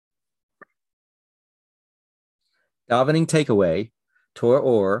Davening takeaway, Torah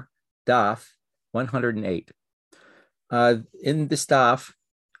or Daf 108. In this Daf,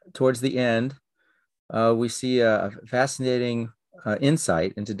 towards the end, we see a fascinating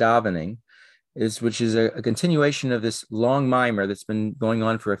insight into davening, which is a continuation of this long mimer that's been going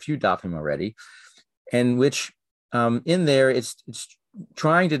on for a few dafim already, and which in there it's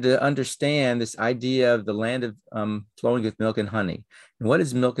trying to understand this idea of the land of flowing with milk and honey. And what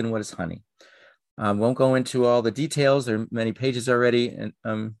is milk and what is honey? Won't go into all the details. There are many pages already and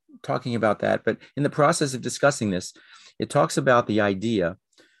talking about that. But in the process of discussing this, it talks about the idea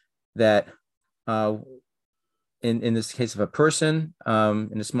that in this case of a person,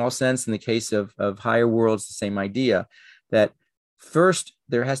 in a small sense, in the case of higher worlds, the same idea that first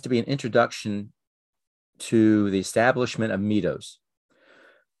there has to be an introduction to the establishment of midos.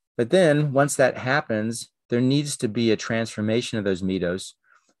 But then once that happens, there needs to be a transformation of those midos,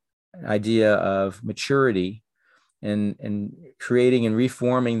 an idea of maturity and creating and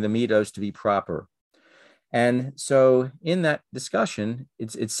reforming the midos to be proper. And so in that discussion,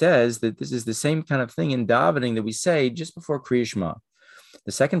 it says that this is the same kind of thing in davening that we say just before Kriya Shema.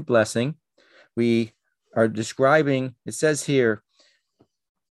 The second blessing, we are describing, it says here,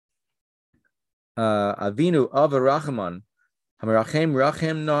 Avinu Avarachman, Hamarachem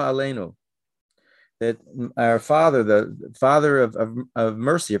Rachem No Aleinu, that our Father, the Father of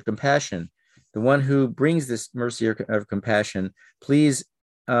mercy, of compassion, the one who brings this mercy of compassion, please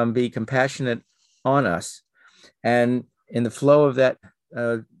be compassionate on us. And in the flow of that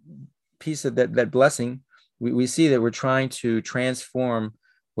piece of that blessing, we see that we're trying to transform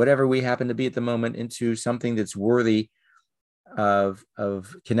whatever we happen to be at the moment into something that's worthy of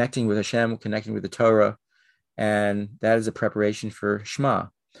connecting with Hashem, connecting with the Torah, and that is a preparation for Shema.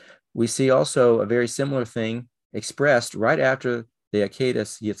 We see also a very similar thing expressed right after the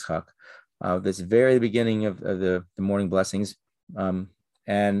Akedas Yitzchak, this very beginning of the morning blessings.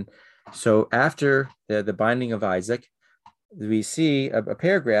 And so after the binding of Isaac, we see a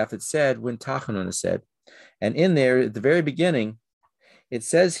paragraph that said when Tachanun is said. And in there, at the very beginning, it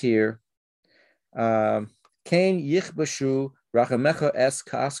says here, Kain yichbashu rachamecha es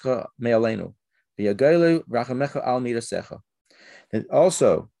kascha me'aleinu, v'yagelu rachamecha al midasecha. And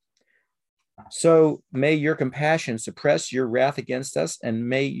also, so may your compassion suppress your wrath against us, and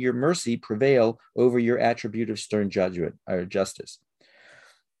may your mercy prevail over your attribute of stern judgment or justice.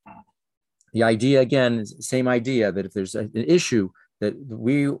 The idea, again, is the same idea that if there's an issue that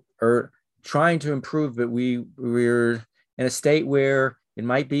we are trying to improve, but we're in a state where it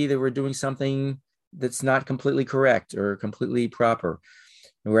might be that we're doing something that's not completely correct or completely proper.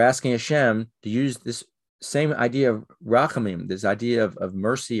 And we're asking Hashem to use this same idea of rachamim, this idea of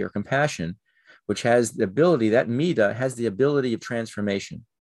mercy or compassion, which has the ability, that midah has the ability of transformation.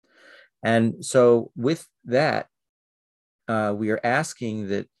 And so with that, we are asking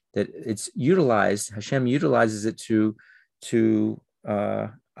that it's utilized, Hashem utilizes it to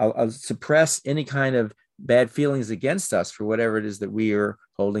suppress any kind of bad feelings against us for whatever it is that we are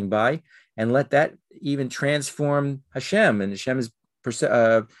holding by, and let that even transform Hashem and Hashem's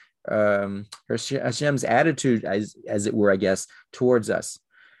attitude, as it were, I guess, towards us.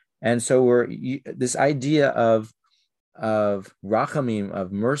 And so this idea of rachamim,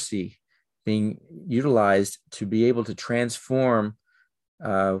 of mercy, being utilized to be able to transform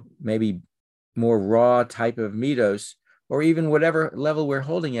maybe more raw type of midos, or even whatever level we're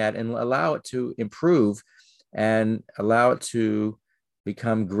holding at, and allow it to improve and allow it to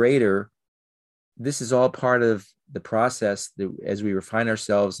become greater. This is all part of the process that as we refine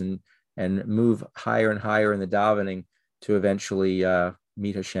ourselves and move higher and higher in the davening to eventually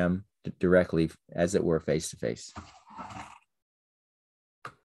meet Hashem directly, as it were, face to face.